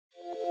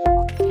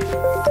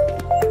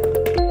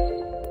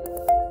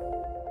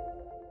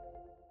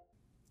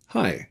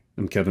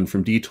Kevin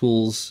from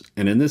D-Tools,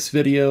 and in this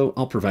video,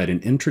 I'll provide an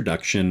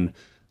introduction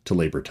to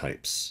labor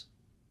types.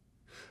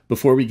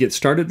 Before we get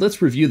started,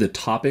 let's review the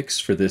topics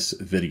for this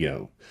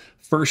video.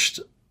 First,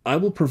 I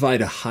will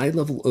provide a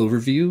high-level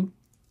overview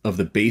of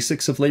the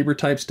basics of labor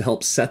types to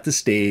help set the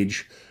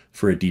stage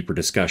for a deeper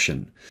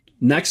discussion.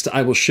 Next,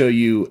 I will show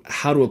you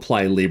how to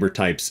apply labor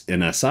types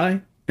in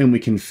SI, and we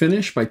can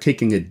finish by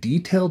taking a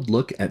detailed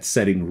look at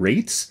setting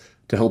rates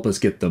to help us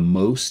get the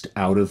most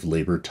out of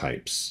labor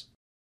types.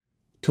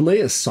 To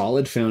lay a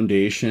solid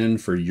foundation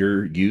for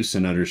your use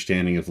and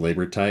understanding of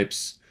labor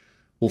types,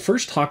 we'll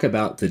first talk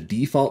about the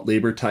default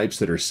labor types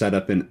that are set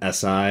up in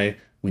SI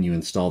when you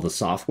install the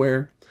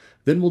software.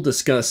 Then we'll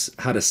discuss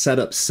how to set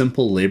up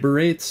simple labor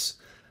rates.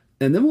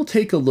 And then we'll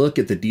take a look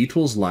at the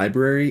D-Tools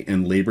library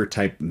and labor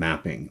type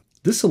mapping.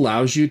 This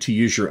allows you to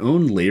use your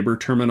own labor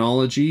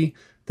terminology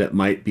that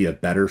might be a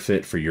better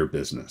fit for your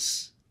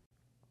business.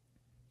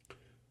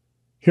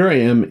 Here I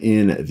am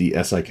in the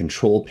SI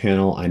control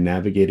panel. I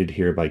navigated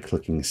here by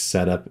clicking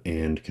Setup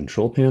and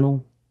Control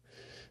Panel.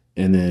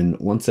 And then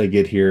once I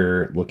get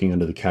here, looking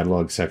under the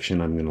catalog section,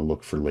 I'm going to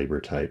look for labor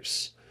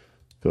types.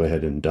 Go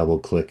ahead and double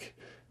click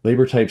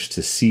labor types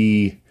to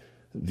see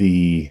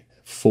the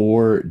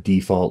 4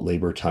 default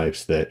labor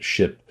types that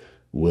ship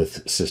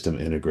with System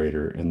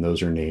Integrator. And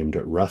those are named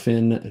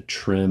Rough-In,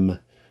 Trim,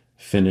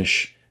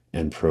 Finish,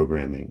 and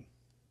Programming.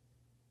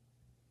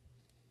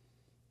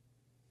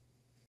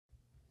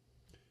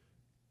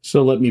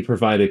 So let me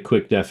provide a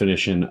quick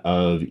definition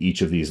of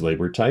each of these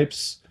labor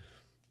types.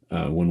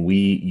 When we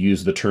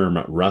use the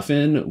term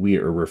rough-in, we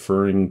are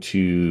referring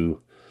to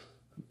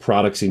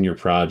products in your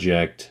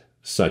project,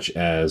 such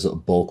as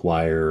bulk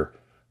wire,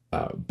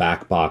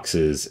 back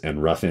boxes,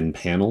 and rough-in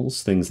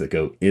panels, things that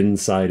go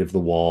inside of the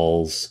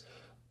walls,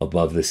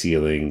 above the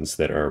ceilings,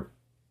 that are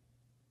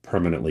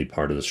permanently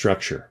part of the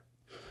structure.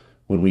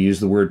 When we use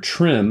the word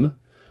trim,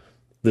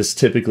 this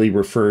typically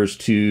refers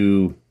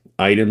to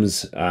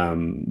items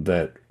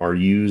that are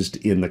used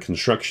in the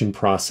construction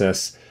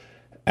process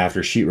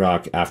after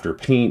sheetrock, after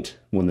paint,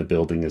 when the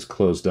building is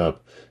closed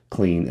up,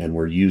 clean, and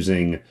we're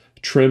using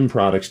trim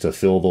products to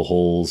fill the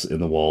holes in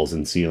the walls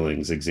and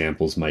ceilings.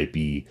 Examples might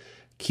be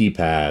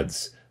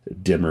keypads,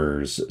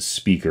 dimmers,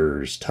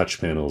 speakers,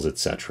 touch panels,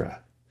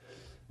 etc.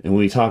 And when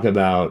we talk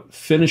about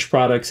finished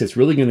products, it's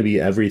really going to be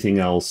everything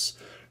else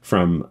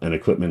from an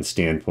equipment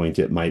standpoint.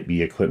 It might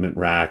be equipment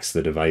racks,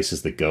 the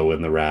devices that go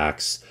in the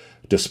racks,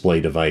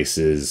 display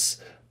devices,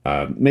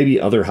 maybe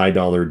other high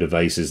dollar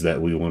devices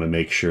that we want to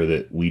make sure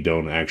that we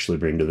don't actually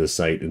bring to the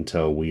site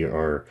until we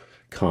are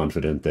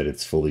confident that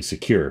it's fully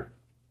secure.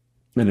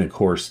 And of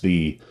course,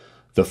 the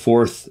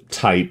fourth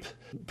type,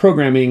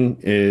 programming,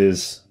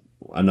 is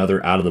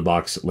another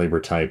out-of-the-box labor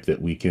type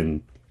that we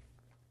can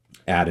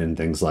add in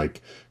things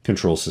like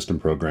control system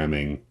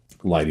programming,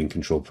 lighting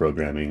control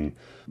programming,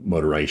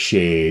 motorized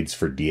shades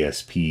for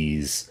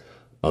DSPs,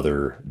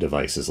 other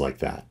devices like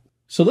that.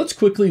 So let's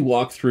quickly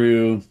walk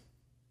through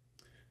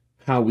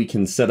how we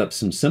can set up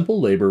some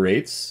simple labor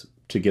rates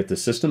to get the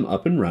system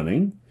up and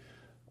running.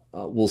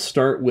 We'll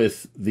start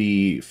with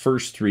the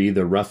first 3,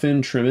 the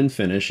rough-in, trim, and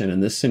finish. And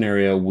in this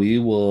scenario, we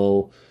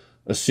will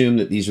assume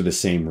that these are the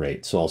same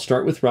rate. So I'll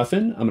start with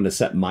rough-in. I'm going to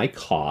set my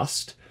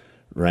cost,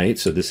 right?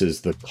 So this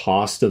is the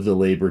cost of the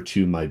labor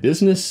to my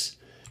business.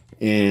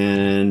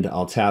 And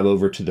I'll tab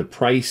over to the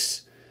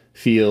price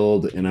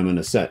field, and I'm going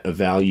to set a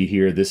value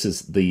here. This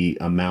is the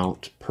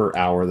amount per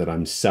hour that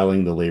I'm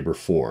selling the labor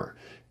for.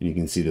 And you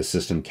can see the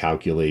system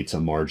calculates a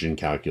margin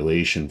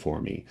calculation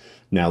for me.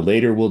 Now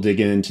later we'll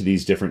dig into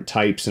these different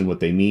types and what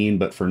they mean,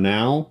 but for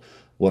now,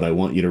 what I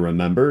want you to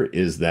remember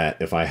is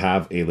that if I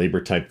have a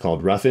labor type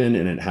called rough-in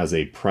and it has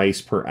a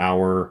price per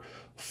hour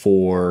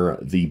for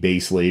the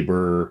base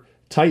labor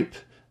type,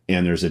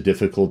 and there's a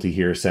difficulty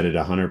here set at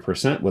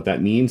 100%, what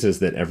that means is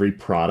that every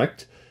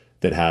product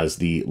that has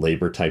the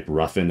labor type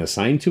rough-in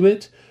assigned to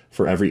it,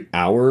 for every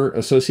hour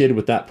associated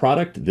with that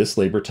product, this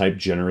labor type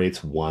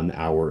generates 1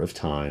 hour of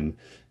time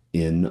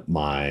in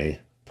my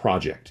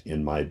project,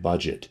 in my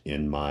budget,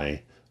 in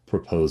my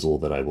proposal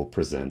that I will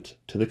present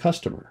to the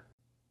customer.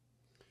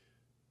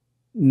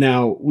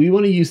 Now, we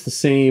want to use the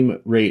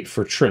same rate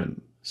for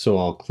trim. So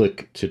I'll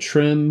click to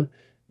trim,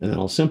 and then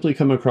I'll simply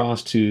come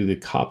across to the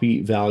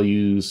copy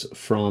values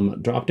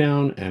from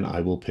dropdown, and I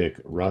will pick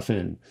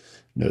rough-in.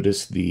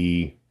 Notice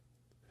the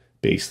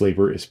base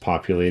labor is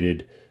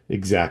populated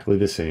exactly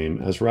the same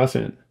as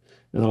rough-in.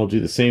 And I'll do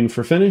the same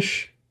for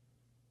finish.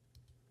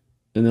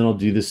 And then I'll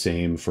do the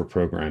same for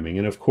programming.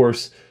 And of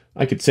course,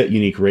 I could set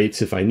unique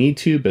rates if I need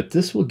to, but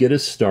this will get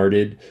us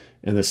started.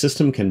 And the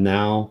system can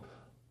now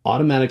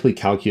automatically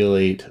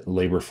calculate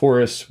labor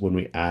for us when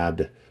we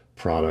add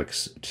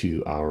products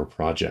to our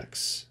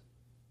projects.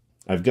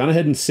 I've gone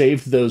ahead and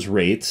saved those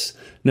rates.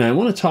 Now I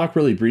want to talk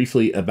really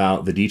briefly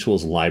about the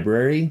D-Tools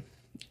library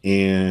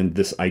and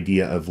this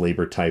idea of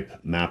labor type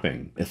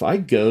mapping. If I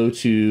go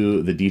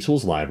to the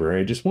D-Tools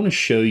library, I just want to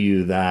show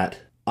you that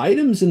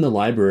items in the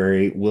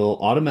library will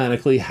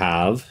automatically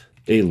have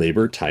a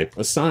labor type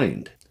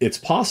assigned. It's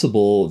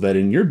possible that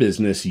in your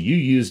business, you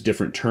use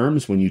different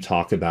terms when you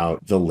talk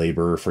about the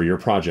labor for your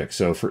project.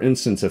 So for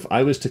instance, if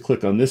I was to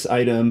click on this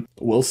item,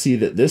 we'll see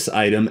that this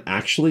item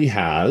actually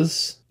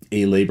has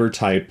a labor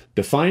type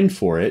defined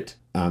for it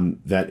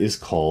that is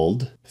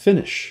called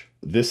finish.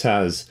 This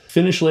has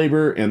finish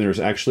labor, and there's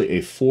actually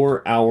a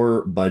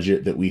 4-hour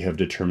budget that we have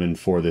determined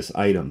for this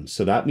item.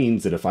 So that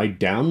means that if I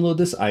download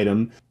this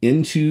item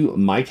into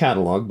my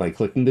catalog by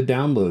clicking the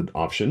download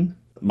option,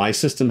 my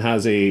system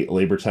has a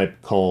labor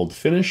type called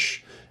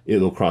finish. It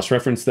will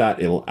cross-reference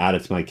that. It will add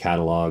it to my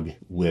catalog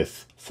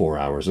with 4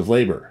 hours of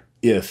labor.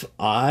 If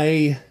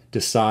I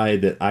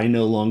decide that I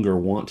no longer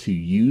want to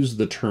use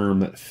the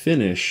term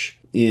finish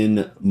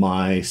in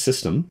my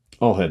system,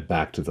 I'll head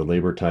back to the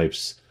labor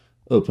types,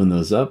 open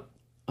those up.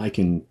 I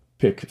can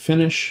pick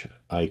finish.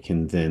 I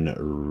can then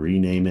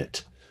rename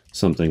it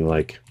something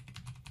like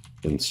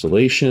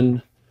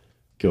installation.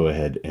 Go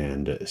ahead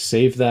and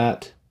save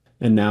that.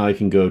 And now I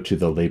can go to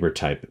the labor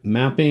type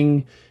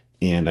mapping,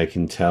 and I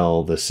can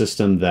tell the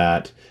system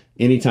that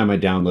anytime I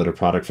download a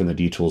product from the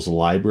DTools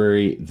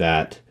library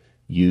that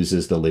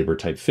uses the labor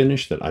type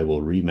finish, that I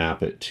will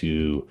remap it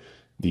to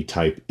the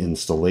type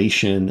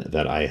installation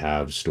that I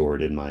have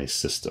stored in my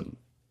system.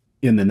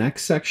 In the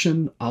next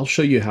section, I'll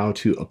show you how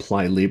to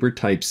apply labor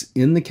types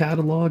in the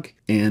catalog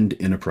and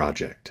in a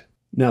project.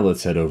 Now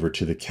let's head over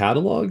to the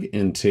catalog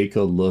and take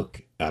a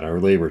look at our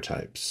labor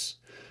types.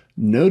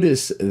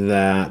 Notice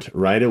that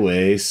right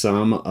away,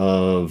 some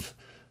of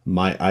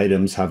my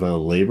items have a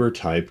labor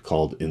type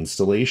called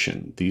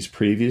installation. These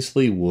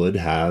previously would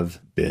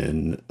have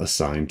been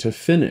assigned to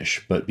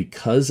finish, but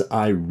because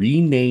I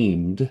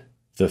renamed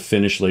the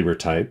finish labor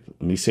type,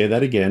 let me say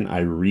that again, I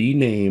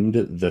renamed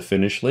the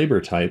finish labor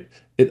type,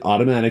 it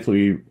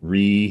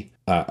automatically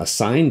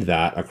assigned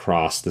that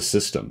across the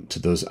system to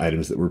those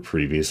items that were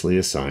previously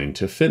assigned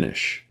to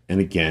finish. And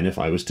again, if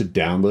I was to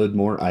download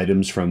more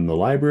items from the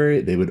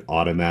library, they would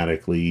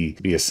automatically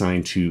be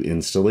assigned to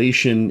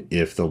installation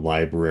if the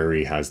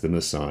library has them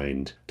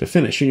assigned to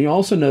finish. And you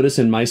also notice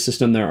in my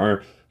system, there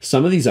are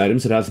some of these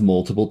items that have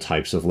multiple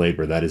types of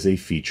labor. That is a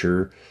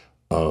feature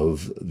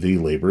of the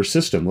labor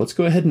system. Let's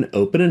go ahead and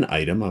open an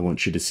item. I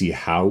want you to see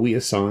how we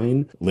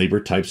assign labor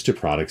types to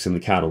products in the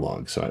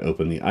catalog. So I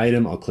open the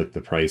item, I'll click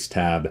the price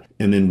tab,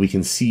 and then we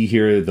can see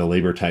here the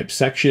labor type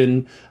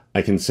section.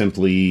 I can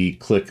simply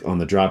click on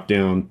the drop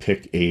down,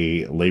 pick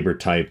a labor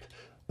type,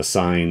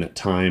 assign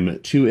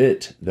time to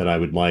it that I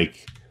would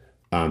like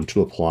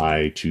to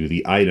apply to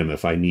the item.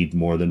 If I need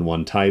more than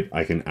one type,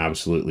 I can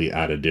absolutely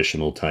add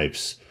additional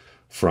types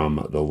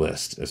from the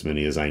list, as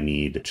many as I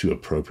need to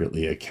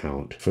appropriately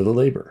account for the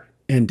labor.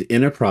 And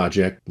in a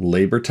project,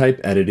 labor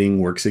type editing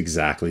works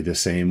exactly the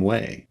same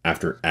way.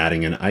 After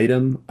adding an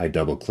item, I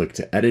double click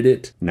to edit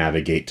it,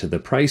 navigate to the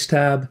price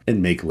tab,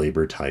 and make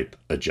labor type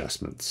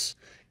adjustments.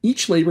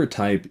 Each labor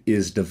type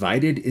is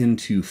divided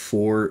into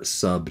 4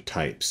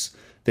 subtypes.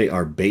 They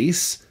are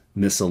base,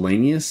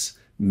 miscellaneous,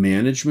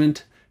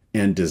 management,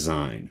 and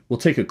design. We'll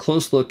take a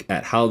close look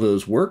at how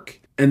those work,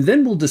 and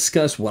then we'll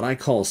discuss what I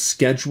call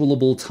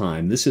schedulable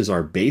time. This is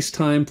our base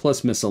time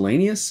plus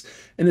miscellaneous,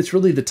 and it's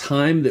really the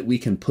time that we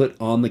can put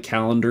on the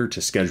calendar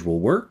to schedule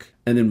work.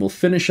 And then we'll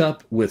finish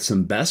up with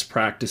some best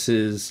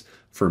practices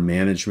for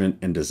management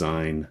and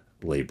design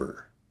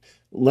labor.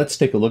 Let's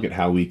take a look at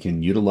how we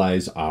can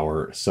utilize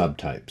our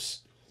subtypes.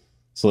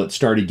 So let's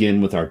start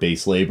again with our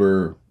base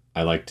labor.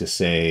 I like to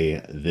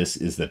say this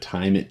is the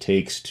time it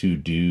takes to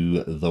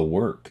do the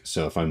work.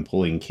 So if I'm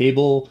pulling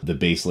cable, the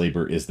base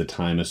labor is the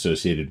time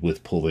associated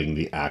with pulling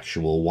the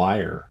actual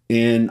wire.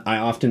 And I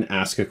often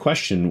ask a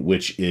question,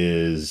 which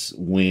is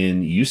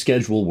when you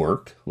schedule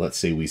work, let's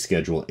say we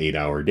schedule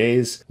 8-hour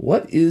days,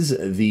 what is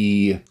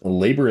the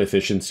labor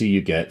efficiency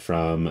you get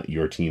from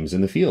your teams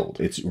in the field?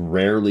 It's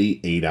rarely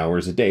 8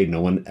 hours a day.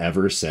 No one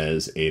ever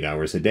says 8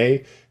 hours a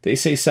day. They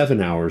say 7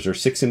 hours or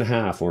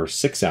 6.5 or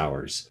 6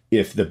 hours.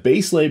 If the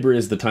base labor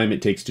is the time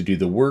it takes to do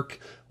the work,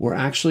 we're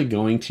actually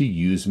going to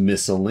use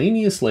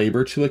miscellaneous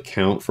labor to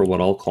account for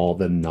what I'll call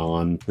the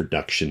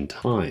non-production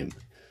time.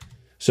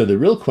 So the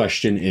real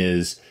question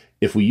is,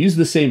 if we use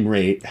the same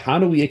rate, how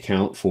do we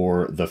account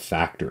for the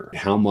factor?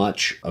 How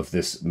much of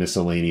this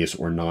miscellaneous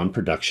or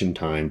non-production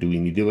time do we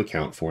need to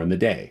account for in the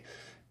day?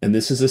 And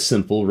this is a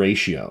simple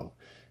ratio.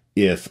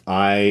 If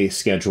I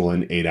schedule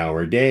an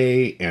 8-hour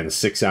day and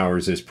 6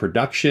 hours is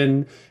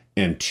production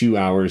and 2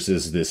 hours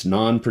is this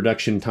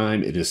non-production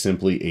time, it is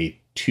simply a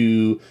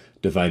 2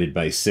 divided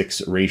by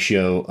 6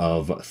 ratio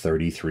of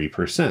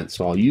 33%.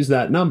 So I'll use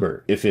that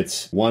number. If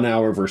it's 1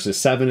 hour versus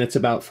 7, it's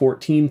about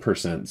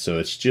 14%. So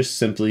it's just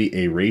simply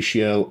a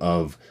ratio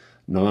of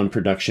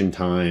non-production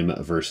time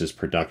versus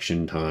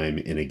production time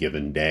in a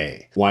given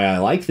day. Why I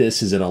like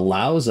this is it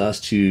allows us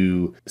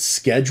to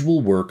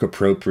schedule work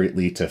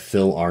appropriately to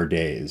fill our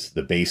days.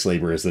 The base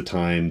labor is the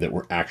time that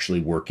we're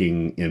actually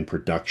working in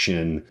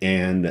production,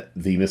 and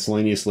the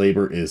miscellaneous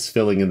labor is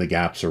filling in the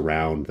gaps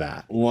around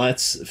that.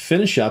 Let's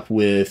finish up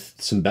with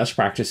some best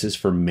practices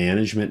for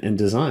management and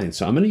design.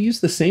 So I'm going to use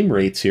the same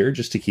rates here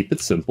just to keep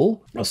it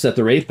simple. I'll set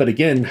the rate, but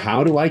again,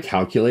 how do I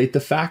calculate the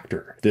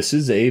factor? This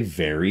is a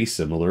very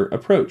similar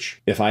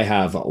approach. If I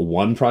have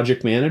one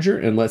project manager,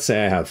 and let's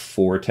say I have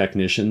 4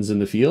 technicians in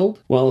the field,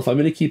 well, if I'm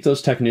going to keep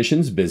those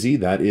technicians busy,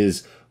 that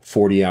is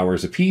 40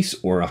 hours apiece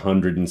or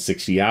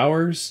 160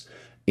 hours.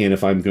 And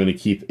if I'm going to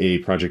keep a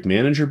project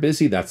manager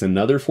busy, that's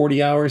another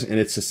 40 hours. And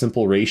it's a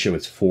simple ratio.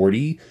 It's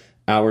 40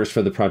 hours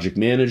for the project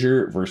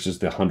manager versus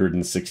the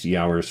 160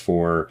 hours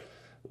for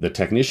the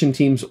technician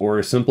teams, or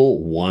a simple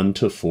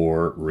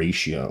 1:4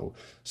 ratio.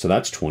 So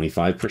that's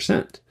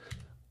 25%.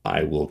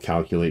 I will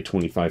calculate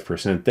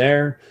 25%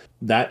 there.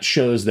 That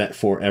shows that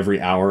for every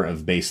hour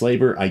of base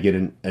labor, I get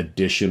an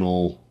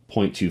additional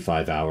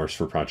 0.25 hours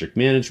for project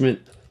management.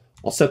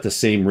 I'll set the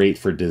same rate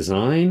for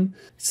design.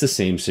 It's the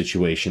same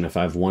situation. If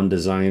I have 1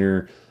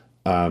 designer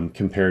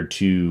compared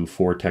to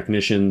 4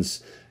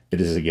 technicians, it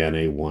is again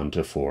a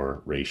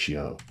 1:4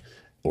 ratio,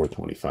 or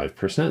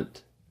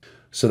 25%.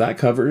 So that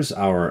covers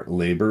our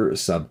labor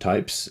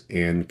subtypes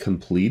and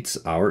completes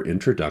our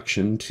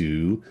introduction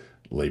to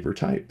labor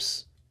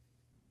types.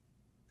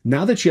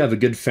 Now that you have a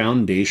good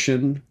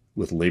foundation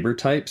with labor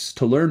types,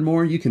 to learn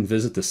more, you can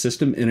visit the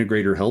System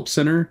Integrator Help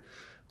Center,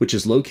 which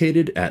is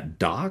located at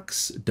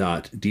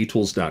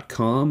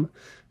docs.dtools.com.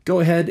 Go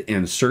ahead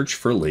and search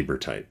for labor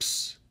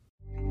types.